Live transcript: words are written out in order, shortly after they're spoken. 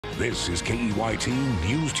This is KEYT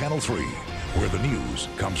News Channel 3, where the news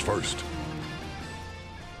comes first.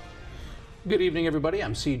 Good evening, everybody.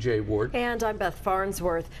 I'm CJ Ward. And I'm Beth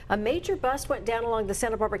Farnsworth. A major bust went down along the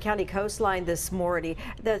Santa Barbara County coastline this morning.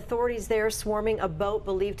 The authorities there swarming a boat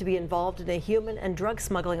believed to be involved in a human and drug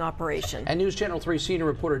smuggling operation. And News Channel 3 senior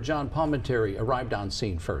reporter John Palmentary arrived on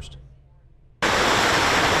scene first.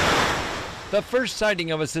 The first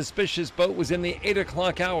sighting of a suspicious boat was in the 8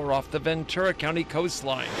 o'clock hour off the Ventura County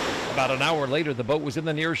coastline. About an hour later, the boat was in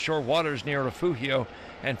the nearshore waters near Refugio,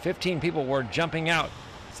 and 15 people were jumping out.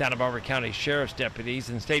 Santa Barbara County Sheriff's deputies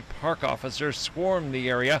and state park officers swarmed the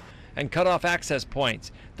area and cut off access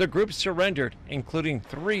points. The group surrendered, including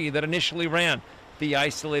 3 that initially ran. The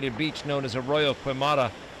isolated beach known as Arroyo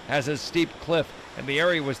Quemada has a steep cliff, and the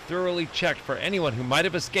area was thoroughly checked for anyone who might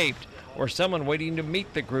have escaped or someone waiting to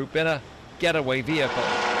meet the group in a getaway vehicle.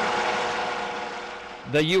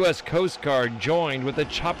 The U.S. Coast Guard joined with a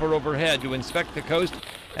chopper overhead to inspect the coast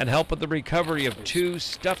and help with the recovery of 2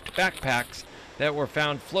 stuffed backpacks that were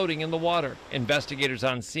found floating in the water. Investigators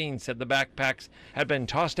on scene said the backpacks had been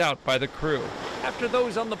tossed out by the crew. After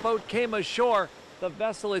those on the boat came ashore, the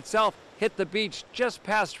vessel itself hit the beach just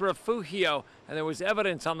past Refugio, and there was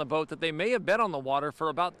evidence on the boat that they may have been on the water for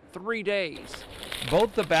about 3 days.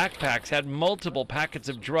 Both the backpacks had multiple packets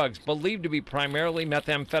of drugs believed to be primarily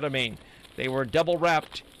methamphetamine. They were double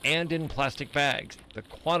wrapped and in plastic bags. The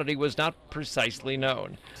quantity was not precisely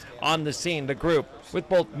known. On the scene, the group, with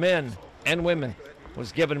both men and women,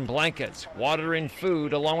 was given blankets, water, and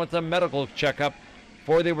food, along with a medical checkup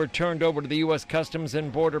before they were turned over to the U.S. Customs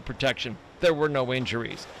and Border Protection. There were no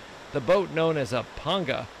injuries. The boat, known as a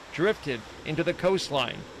panga, drifted into the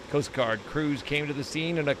coastline. Coast Guard crews came to the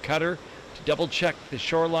scene in a cutter to double-check the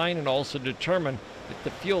shoreline and also determine that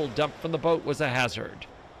the fuel dumped from the boat was a hazard.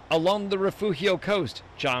 Along the Refugio coast,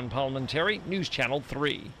 John Palmentary, News Channel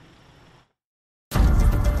 3.